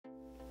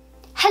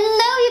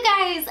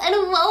guys, and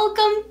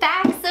welcome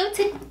back. So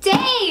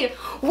today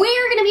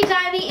we're gonna be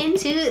diving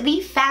into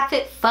the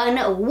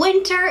FabFitFun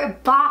winter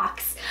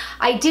box.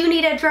 I do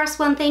need to address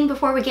one thing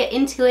before we get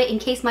into it in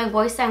case my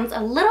voice sounds a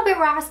little bit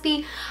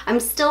raspy. I'm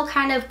still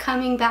kind of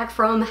coming back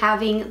from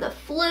having the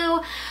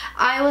flu.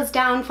 I was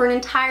down for an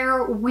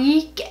entire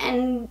week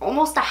and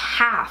almost a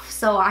half,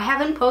 so I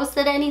haven't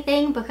posted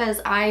anything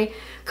because I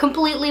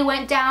completely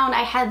went down.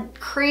 I had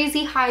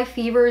crazy high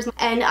fevers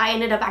and I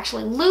ended up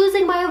actually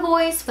losing my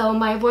voice, so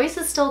my voice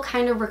is still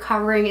kind of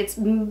recovering. It's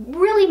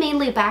really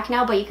mainly back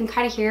now, but you can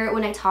kind of hear it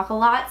when I talk a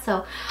lot,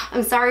 so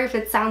I'm sorry if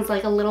it sounds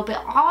like a little bit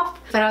off,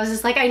 but I was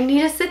just like, I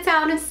need to sit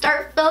down and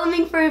start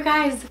filming for you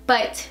guys.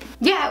 But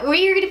yeah,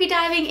 we're gonna be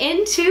diving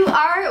into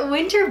our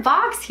winter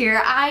box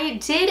here. I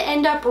did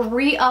end up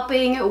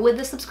re-upping with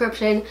the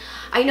subscription.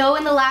 I know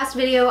in the last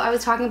video I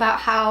was talking about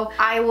how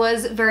I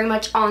was very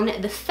much on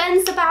the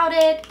fence about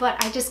it,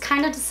 but I just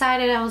kind of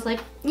decided, I was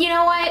like, you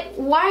know what,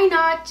 why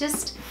not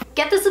just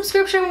get the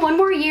subscription one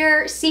more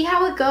year, see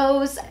how it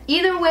goes.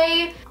 Either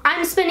way,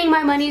 I'm spending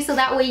my money so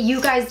that way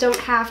you guys don't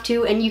have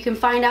to, and you can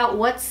find out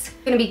what's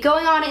gonna be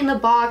going on in the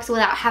box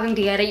without having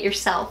to get it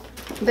yourself.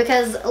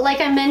 Because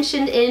like I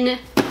mentioned in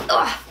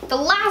the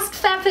last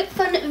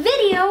FabFitFun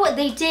video,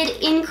 they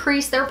did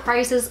increase their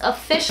prices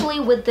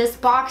officially with this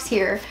box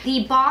here.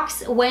 The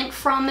box went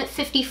from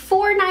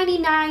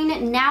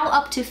 $54.99 now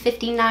up to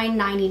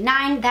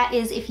 $59.99. That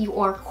is if you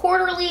are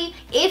quarterly.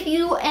 If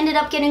you ended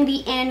up getting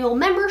the annual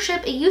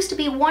membership, it used to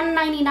be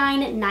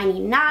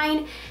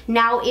 $199.99.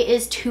 Now it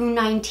is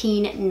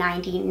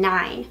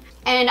 $219.99.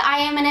 And I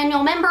am an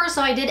annual member,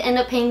 so I did end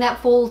up paying that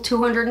full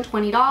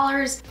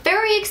 $220.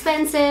 Very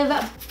expensive,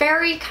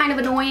 very kind of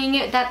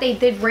annoying that they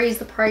did raise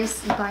the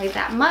price by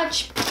that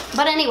much.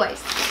 But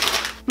anyways,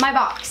 my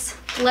box.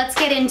 Let's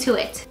get into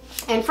it.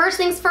 And first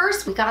things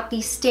first, we got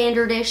the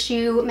standard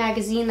issue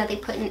magazine that they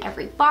put in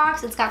every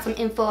box. It's got some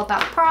info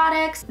about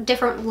products,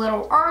 different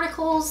little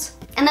articles.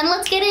 And then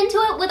let's get into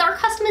it with our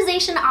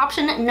customization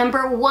option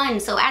number 1.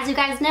 So as you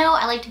guys know,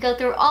 I like to go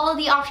through all of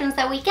the options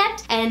that we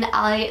get and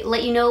I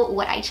let you know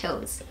what I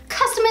chose.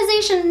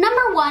 Customization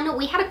number 1,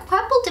 we had a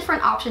couple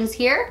different options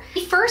here.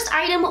 The first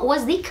item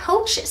was the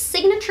Coach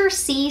Signature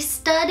C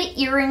Stud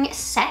Earring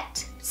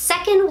Set.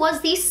 Second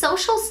was the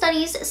Social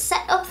Studies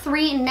set of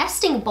 3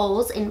 nesting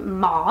bowls in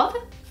mauve.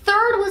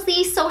 Third was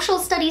the Social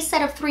Studies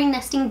set of 3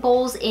 nesting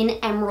bowls in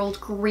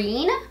emerald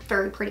green.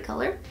 Very pretty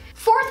color.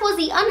 Fourth was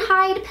the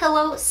Unhide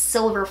Pillow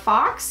Silver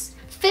Fox.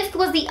 Fifth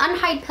was the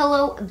Unhide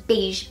Pillow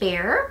Beige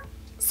Bear.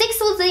 Sixth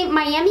was the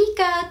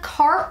Miamica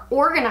Car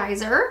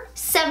Organizer.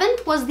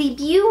 Seventh was the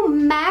Bu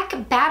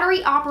Mac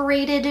Battery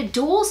Operated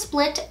Dual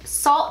Split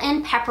Salt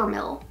and Pepper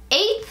Mill.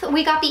 Eighth,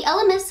 we got the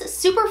LMS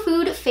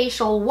Superfood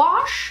Facial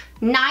Wash.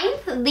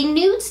 Ninth, the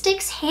Nude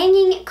Sticks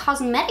Hanging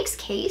Cosmetics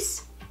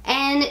Case.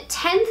 And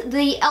 10th,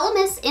 the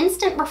LMS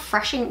Instant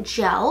Refreshing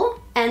Gel.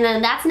 And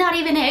then that's not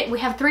even it. We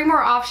have 3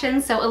 more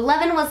options. So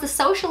 11 was the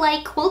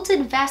Socialite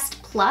Quilted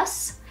Vest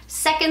Plus.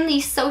 Second, the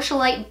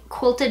Socialite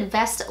Quilted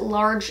Vest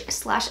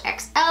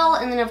Large/XL.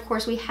 And then of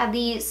course we had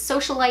the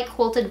Socialite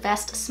Quilted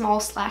Vest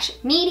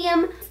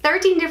Small/Medium.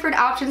 13 different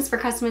options for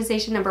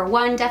customization number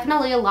 1.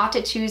 Definitely a lot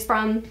to choose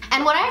from.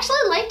 And what I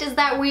actually liked is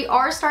that we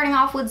are starting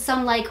off with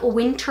some like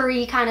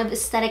wintry kind of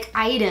aesthetic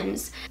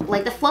items.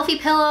 Like the fluffy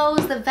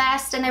pillows, the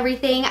vest and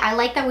everything. I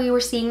like that we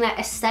were seeing that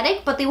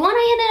aesthetic, but the one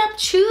I ended up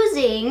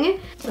choosing,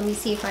 let me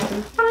see if I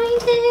can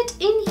find it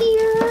in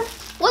here,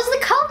 was the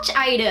Coach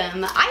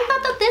item. I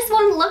thought that this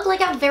one looked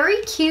like a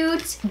very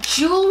cute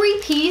jewelry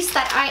piece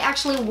that I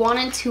actually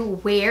wanted to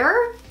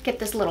wear. Get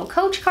this little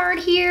Coach card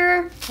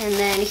here, and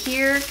then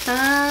here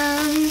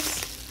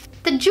comes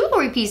the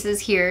jewelry pieces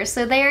here.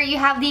 So there you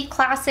have the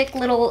classic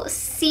little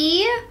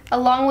C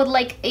along with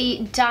like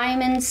a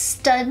diamond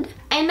stud.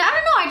 And I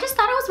don't know, I just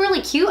thought it was really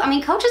cute. I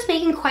mean, Coach is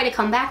making quite a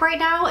comeback right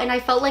now, and I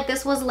felt like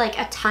this was like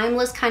a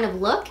timeless kind of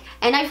look.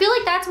 And I feel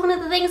like that's one of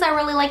the things I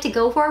really like to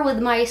go for with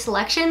my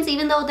selections,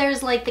 even though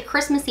there's like the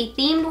Christmassy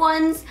themed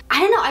ones.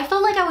 I don't know, I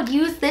felt like I would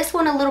use this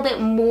one a little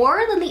bit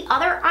more than the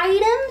other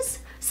items.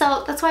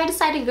 So that's why I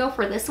decided to go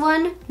for this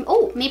one.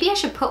 Oh, maybe I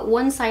should put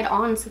one side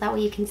on so that way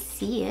you can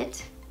see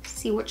it.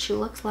 See what she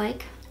looks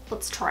like.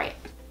 Let's try it.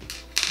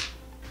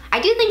 I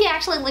do think it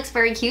actually looks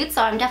very cute,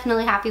 so I'm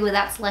definitely happy with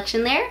that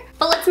selection there.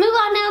 But let's move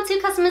on now to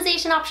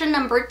customization option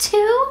number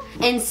 2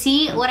 and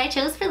see what I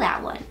chose for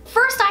that one.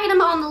 First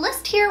item on the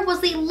list here was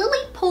the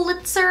Lily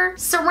Pulitzer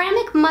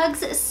Ceramic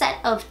Mugs set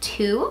of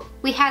 2.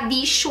 We had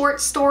the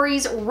Short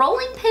Stories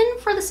rolling pin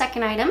for the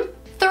second item.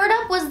 Third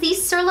up was the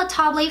Sur La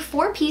Table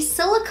 4-piece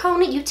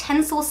silicone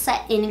utensil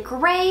set in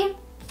gray.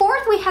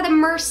 Fourth, we had the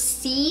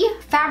Merci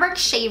fabric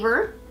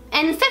shaver.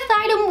 And fifth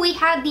item, we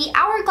had the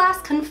Hourglass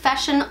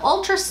Confession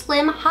Ultra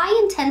Slim High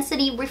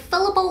Intensity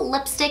Refillable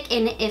Lipstick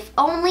in If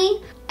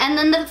Only. And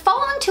then the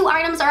following 2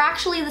 items are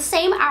actually the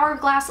same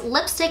Hourglass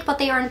lipstick, but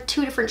they are in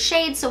 2 different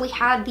shades. So we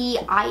had the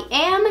I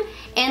Am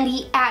and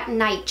the At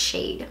Night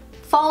shade.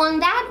 Following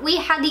that, we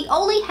had the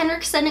Ole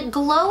Henriksen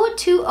Glow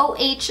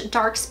 2OH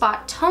Dark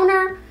Spot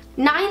Toner.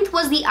 9th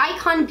was the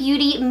Icon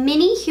Beauty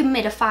Mini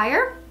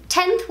Humidifier.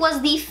 10th was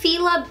the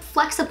Fila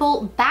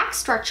Flexible Back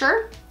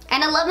Stretcher.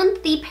 And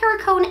 11th, the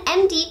Perricone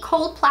MD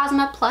Cold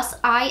Plasma Plus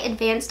Eye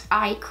Advanced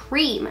Eye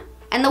Cream.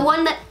 And the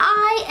one that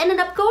I ended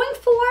up going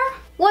for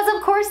was,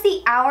 of course,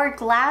 the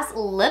Hourglass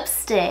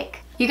lipstick.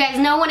 You guys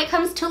know when it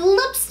comes to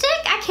lipstick,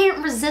 I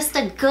can't resist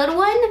a good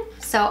one.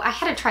 So I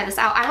had to try this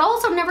out. I've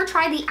also never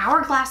tried the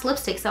Hourglass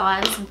lipstick, so I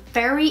was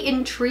very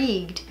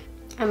intrigued.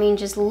 I mean,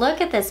 just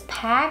look at this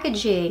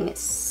packaging. It's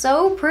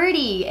so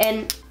pretty,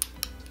 and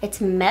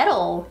it's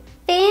metal.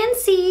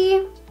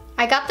 Fancy.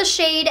 I got the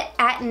shade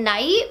At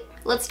Night.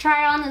 Let's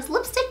try on this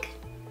lipstick.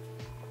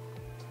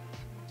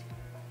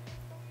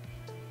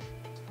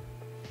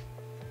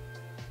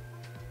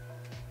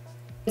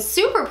 It's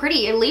super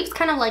pretty. It leaves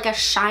kind of like a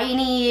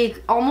shiny,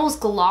 almost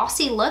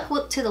glossy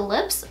look to the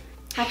lips.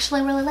 I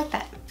actually really like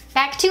that.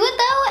 Back to it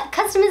though,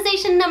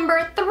 customization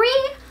number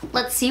 3.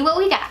 Let's see what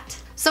we got.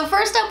 So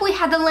first up, we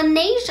had the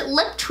Laneige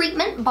Lip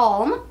Treatment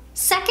Balm.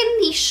 Second,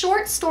 the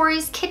Short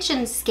Stories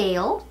Kitchen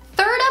Scale.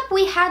 Third up,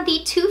 we had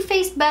the Too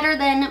Faced Better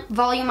Than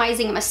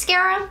Volumizing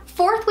Mascara.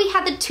 Fourth, we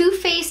had the Too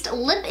Faced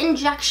Lip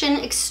Injection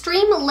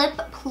Extreme Lip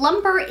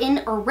Plumper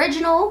in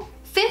Original.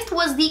 Fifth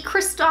was the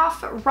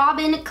Christophe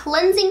Robin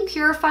Cleansing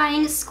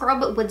Purifying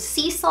Scrub with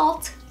Sea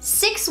Salt.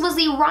 Sixth was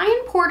the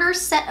Ryan Porter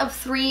set of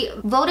 3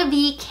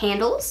 Votivie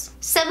candles.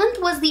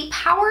 Seventh was the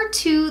Power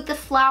to the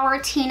Flower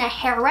Tina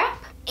hair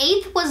wrap.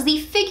 8th was the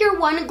Figure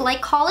 1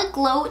 Glycolic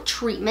Glow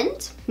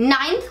Treatment.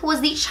 9th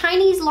was the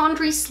Chinese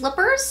Laundry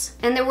Slippers.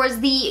 And there was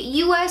the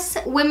US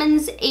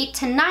Women's 8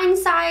 to 9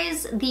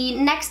 size. The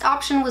next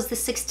option was the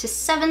 6 to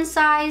 7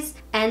 size.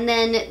 And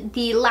then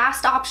the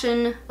last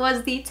option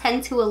was the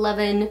 10 to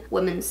 11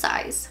 women's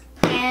size.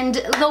 And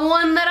the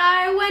one that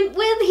I went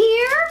with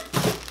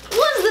here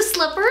was the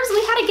slippers.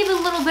 We had to give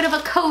a little bit of a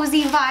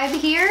cozy vibe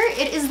here.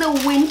 It is the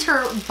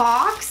winter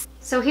box.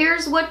 So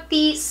here's what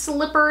the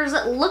slippers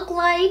look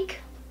like.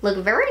 Look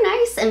very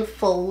nice and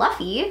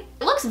fluffy.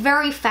 It looks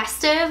very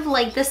festive,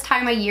 like this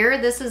time of year.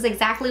 This is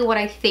exactly what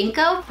I think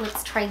of.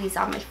 Let's try these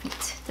on my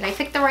feet. Did I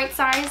pick the right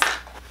size?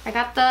 I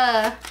got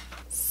the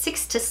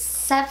 6 to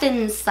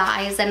 7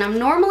 size, and I'm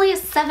normally a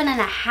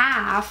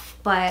 7.5,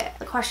 but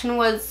the question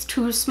was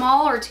too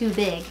small or too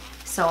big.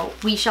 So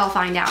we shall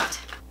find out.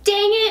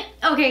 Dang it!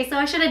 Okay, so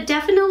I should have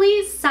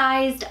definitely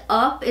sized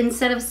up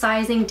instead of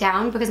sizing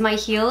down because my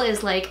heel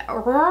is like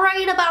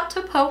right about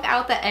to poke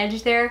out the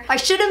edge there. I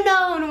should have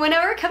known.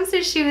 Whenever it comes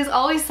to shoes,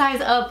 always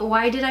size up.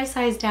 Why did I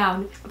size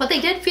down? But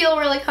they did feel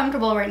really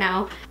comfortable right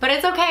now. But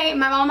it's okay.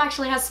 My mom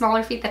actually has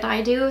smaller feet than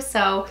I do,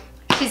 so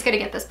she's gonna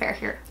get this pair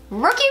here.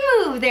 Rookie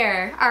move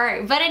there. All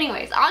right, but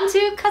anyways, on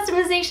to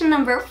customization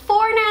number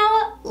 4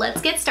 now.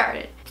 Let's get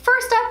started.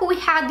 First up, we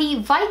had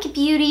the Vike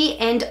Beauty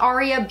and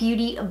Aria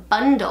Beauty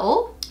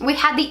bundle. We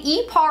had the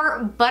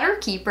ePar Butter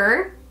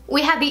Keeper.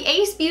 We had the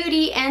Ace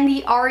Beauty and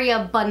the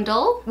Aria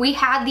bundle. We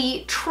had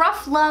the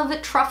Truff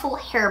Love Truffle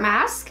Hair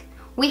Mask.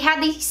 We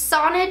had the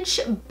Sonage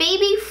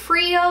Baby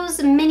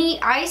Frios Mini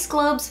Ice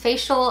Globes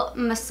Facial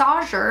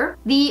Massager.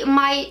 The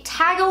My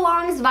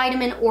Tagalongs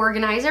Vitamin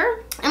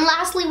Organizer. And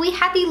lastly, we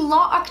had the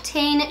La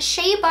Octane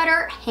Shea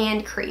Butter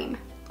Hand Cream.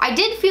 I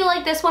did feel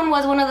like this one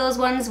was one of those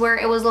ones where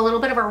it was a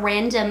little bit of a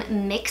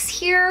random mix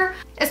here.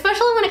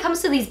 Especially when it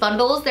comes to these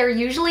bundles, they're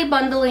usually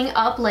bundling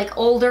up like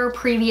older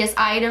previous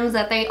items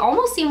that they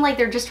almost seem like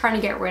they're just trying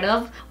to get rid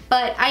of.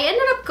 But I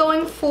ended up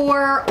going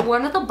for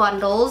one of the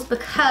bundles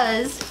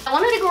because I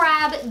wanted to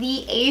grab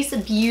the Ace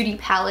Beauty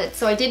palette.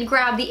 So I did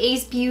grab the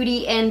Ace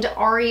Beauty and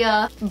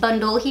Aria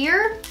bundle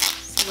here.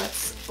 So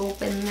let's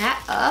open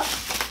that up.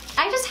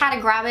 I just had to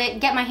grab it,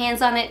 get my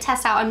hands on it,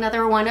 test out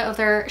another one of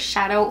their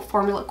shadow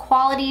formula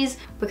qualities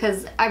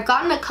because I've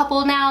gotten a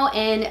couple now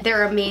and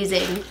they're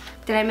amazing.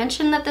 Did I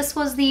mention that this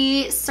was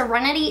the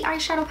Serenity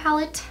eyeshadow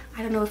palette?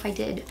 I don't know if I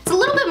did. It's a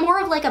little bit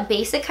more of like a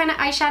basic kind of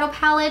eyeshadow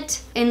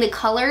palette in the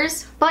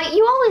colors, but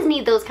you always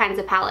need those kinds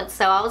of palettes.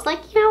 So I was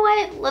like, you know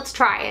what? Let's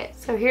try it.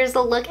 So here's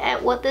a look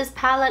at what this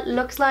palette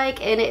looks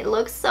like, and it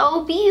looks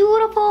so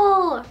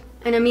beautiful.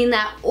 And I mean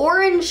that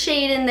orange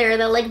shade in there,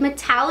 the like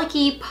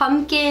metallic-y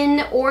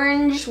pumpkin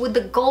orange with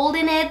the gold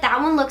in it,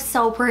 that one looks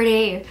so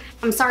pretty.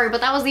 I'm sorry,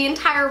 but that was the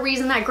entire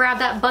reason I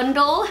grabbed that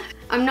bundle.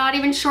 I'm not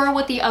even sure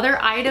what the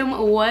other item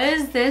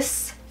was.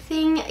 This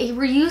thing, a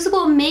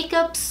reusable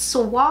makeup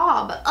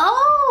swab.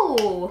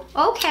 Oh,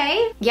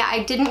 okay. Yeah,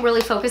 I didn't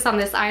really focus on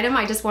this item.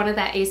 I just wanted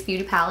that Ace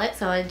Beauty palette,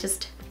 so I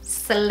just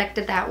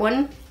selected that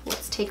one.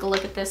 Let's take a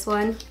look at this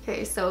one.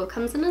 Okay, so it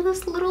comes into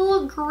this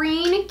little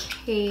green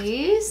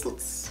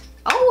case.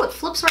 Oh, it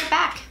flips right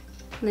back.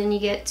 And then you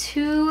get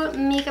 2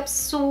 makeup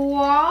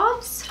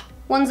swabs.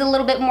 One's a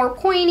little bit more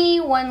pointy,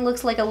 one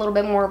looks like a little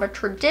bit more of a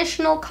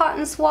traditional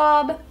cotton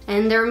swab,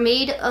 and they're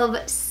made of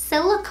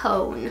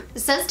silicone. It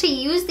says to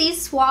use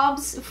these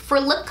swabs for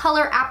lip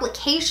color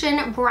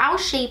application, brow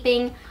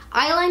shaping,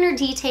 eyeliner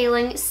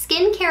detailing,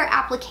 skincare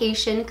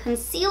application,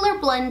 concealer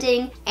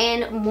blending,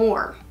 and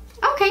more.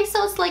 Okay,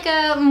 so it's like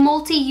a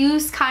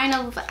multi-use kind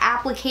of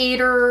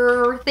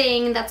applicator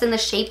thing that's in the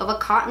shape of a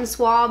cotton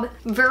swab.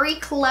 Very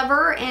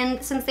clever,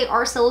 and since they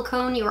are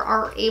silicone, you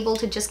are able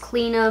to just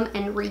clean them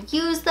and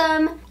reuse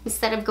them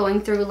instead of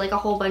going through like a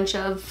whole bunch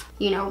of,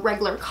 you know,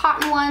 regular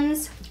cotton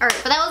ones. All right,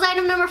 but that was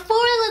item number 4.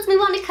 Let's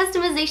move on to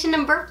customization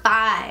number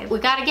 5. We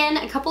got, again,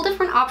 a couple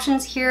different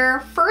options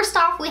here. First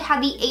off, we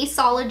had the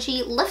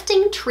Aceology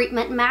Lifting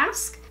Treatment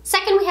Mask.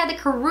 Second, we had the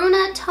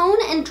Karuna Tone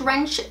and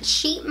Drench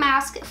Sheet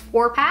Mask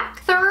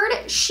 4-pack. Third,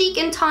 Chic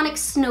and Tonic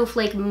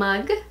Snowflake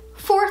Mug.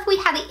 Fourth, we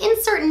had the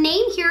insert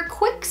name here,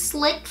 Quick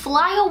Slick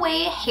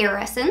Flyaway Hair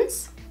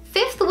Essence.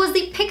 Fifth was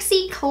the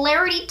Pixie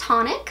Clarity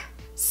Tonic.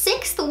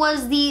 Sixth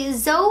was the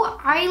Zoe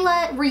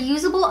Isla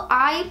Reusable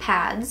Eye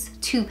Pads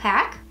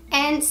 2-pack.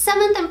 And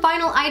seventh and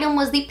final item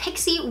was the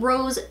Pixie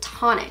Rose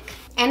Tonic.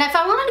 And if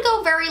I wanted to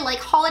go very like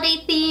holiday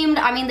themed,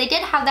 I mean, they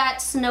did have that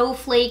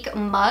snowflake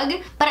mug,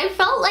 but I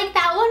felt like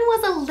that one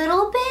was a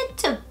little bit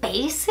too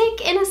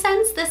basic in a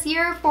sense this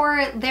year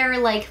for their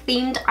like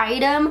themed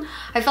item.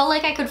 I felt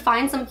like I could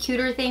find some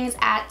cuter things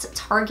at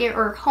Target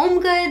or Home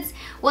Goods.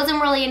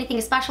 Wasn't really anything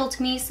special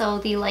to me, so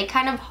the like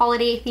kind of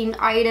holiday themed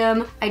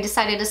item I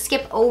decided to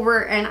skip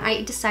over, and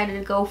I decided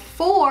to go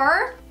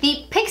for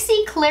the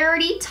Pixie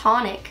Clarity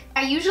Tonic.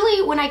 I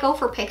usually, when I go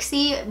for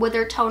Pixie with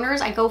their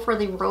toners, I go for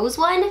the rose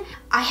one.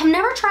 I have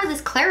never tried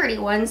this Clarity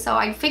one, so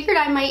I figured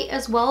I might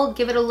as well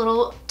give it a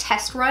little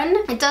test run.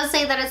 It does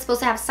say that it's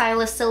supposed to have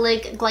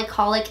salicylic,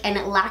 glycolic, and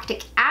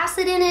lactic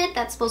acid in it.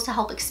 That's supposed to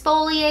help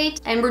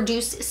exfoliate and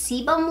reduce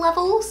sebum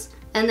levels.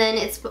 And then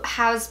it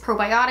has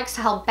probiotics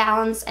to help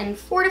balance and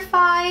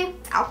fortify.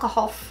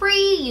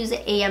 Alcohol-free, use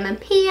it AM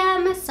and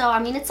PM. So, I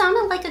mean, it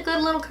sounded like a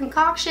good little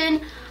concoction.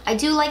 I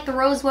do like the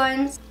rose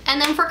ones. And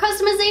then for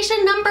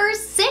customization number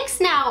 6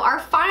 now, our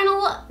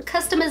final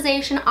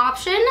customization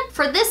option.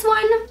 For this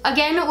one,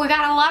 again, we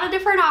got a lot of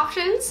different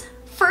options.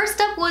 First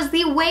up was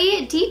the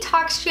Way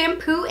Detox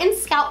Shampoo and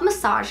Scalp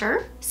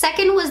Massager.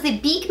 Second was the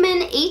Beekman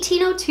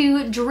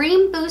 1802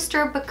 Dream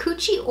Booster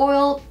Bakuchi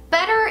Oil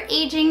Better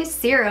Aging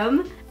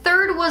Serum.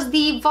 Third was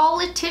the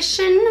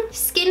Volitition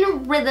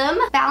Skin Rhythm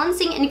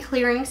Balancing and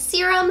Clearing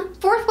Serum.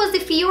 Fourth was the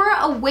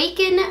Fiora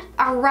Awaken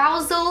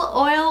Arousal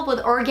Oil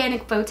with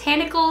Organic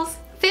Botanicals.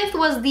 Fifth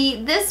was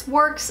the This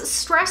Works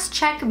Stress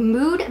Check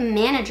Mood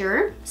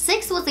Manager.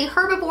 Sixth was the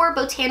Herbivore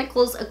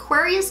Botanicals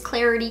Aquarius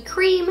Clarity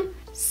Cream.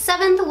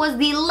 Seventh was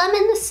the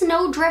Lemon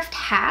Snowdrift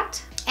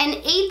Hat. And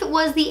eighth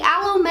was the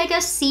Aloe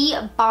Mega C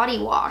Body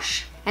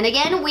Wash. And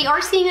again, we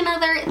are seeing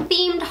another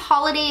themed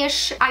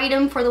holiday-ish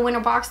item for the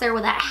winter box there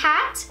with that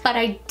hat, but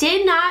I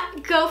did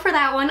not go for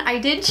that one. I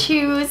did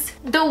choose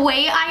the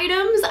Way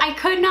items. I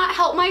could not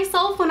help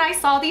myself when I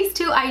saw these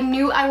two. I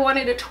knew I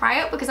wanted to try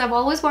it because I've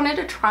always wanted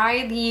to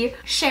try the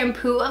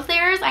shampoo of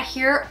theirs. I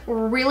hear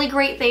really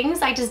great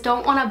things. I just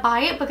don't want to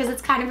buy it because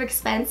it's kind of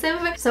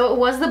expensive. So it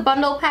was the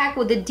bundle pack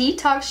with the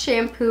detox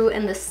shampoo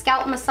and the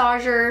scalp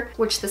massager,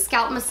 which the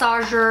scalp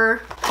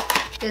massager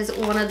is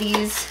one of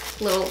these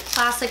little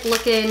classic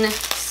looking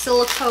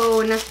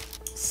silicone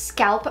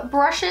scalp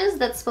brushes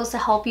that's supposed to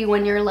help you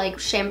when you're like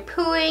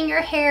shampooing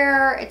your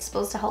hair. It's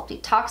supposed to help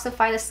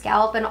detoxify the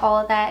scalp and all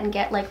of that and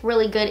get like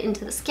really good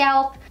into the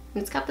scalp.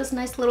 And it's got this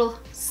nice little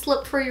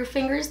slip for your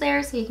fingers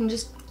there so you can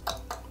just...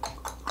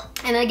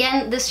 And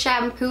again, this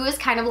shampoo is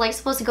kind of like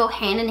supposed to go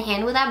hand in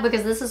hand with that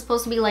because this is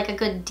supposed to be like a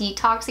good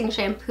detoxing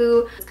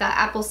shampoo. It's got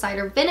apple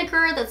cider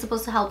vinegar that's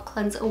supposed to help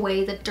cleanse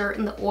away the dirt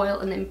and the oil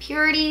and the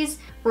impurities,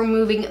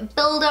 removing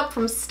buildup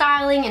from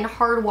styling and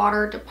hard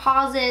water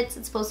deposits.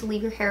 It's supposed to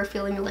leave your hair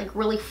feeling like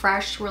really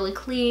fresh, really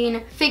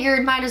clean.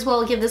 Figured might as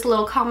well give this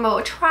little combo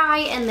a try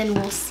and then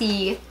we'll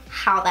see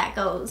how that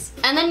goes.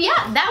 And then yeah,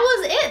 that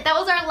was it. That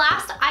was our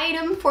last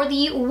item for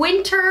the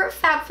winter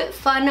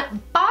FabFitFun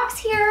box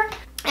here.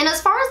 And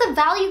as far as the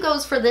value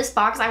goes for this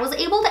box, I was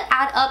able to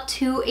add up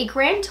to a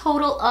grand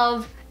total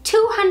of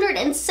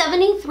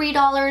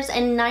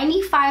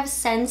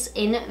 $273.95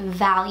 in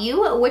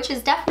value, which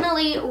is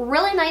definitely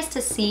really nice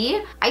to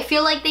see. I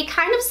feel like they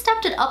kind of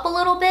stepped it up a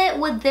little bit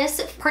with this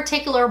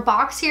particular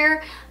box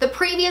here. The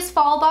previous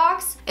fall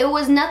box, it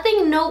was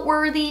nothing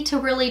noteworthy to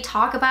really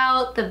talk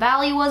about. The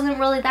value wasn't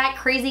really that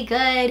crazy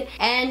good,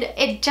 and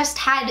it just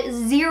had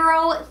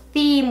zero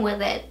theme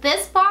with it.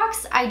 This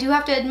box, I do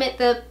have to admit,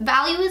 the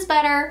value is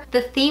better,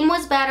 the theme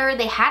was better,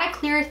 they had a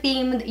clear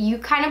theme, you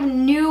kind of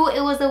knew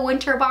it was a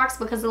winter box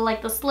because of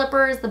like the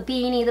slippers, the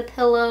beanie, the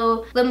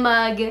pillow, the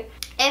mug.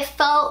 It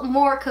felt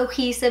more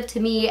cohesive to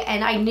me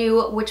and I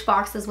knew which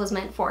box this was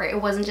meant for. It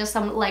wasn't just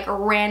some like a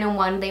random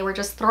one they were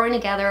just throwing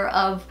together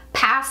of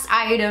past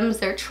items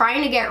they're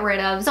trying to get rid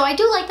of. So I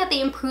do like that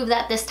they improved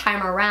that this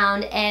time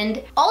around,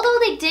 and although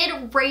they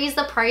did raise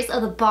the price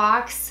of the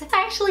box,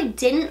 I actually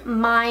didn't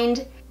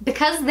mind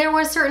because there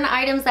were certain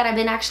items that I've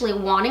been actually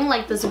wanting,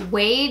 like this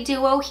Way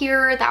duo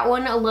here. That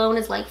one alone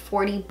is like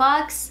 40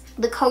 bucks.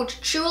 The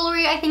Coach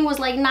jewelry I think was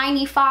like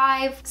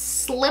 95.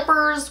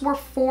 Slippers were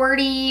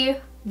 40.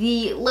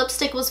 The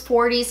lipstick was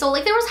 40. So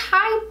like there was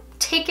high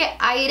ticket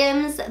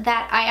items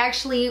that I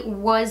actually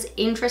was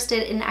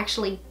interested in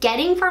actually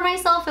getting for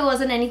myself. It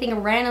wasn't anything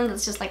random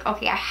that's just like,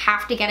 okay, I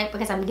have to get it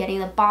because I'm getting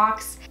the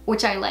box,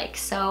 which I like.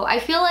 So I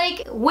feel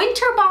like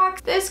winter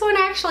box, this one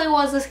actually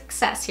was a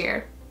success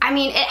here. I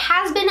mean, it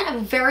has been a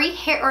very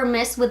hit or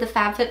miss with the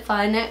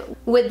FabFitFun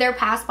with their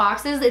past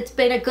boxes. It's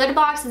been a good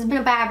box, it's been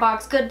a bad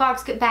box, good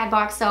box, good bad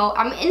box. So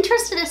I'm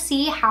interested to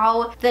see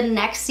how the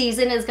next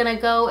season is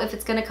gonna go, if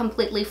it's gonna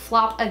completely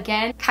flop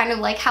again, kind of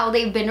like how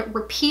they've been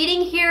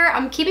repeating here.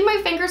 I'm keeping my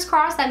fingers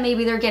crossed that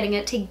maybe they're getting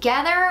it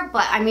together,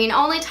 but I mean,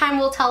 only time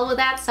will tell with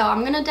that. So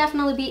I'm gonna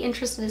definitely be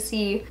interested to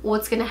see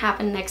what's gonna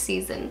happen next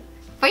season.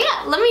 But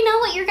yeah, let me know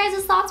what your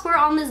guys' thoughts were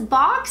on this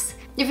box.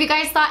 If you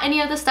guys thought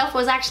any of the stuff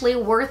was actually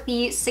worth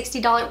the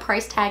 $60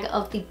 price tag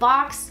of the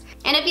box.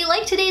 And if you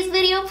liked today's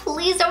video,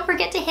 please don't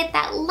forget to hit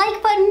that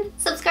like button,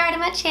 subscribe to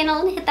my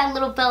channel, and hit that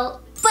little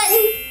bell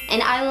button.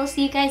 And I will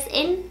see you guys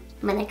in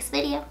my next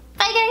video.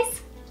 Bye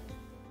guys!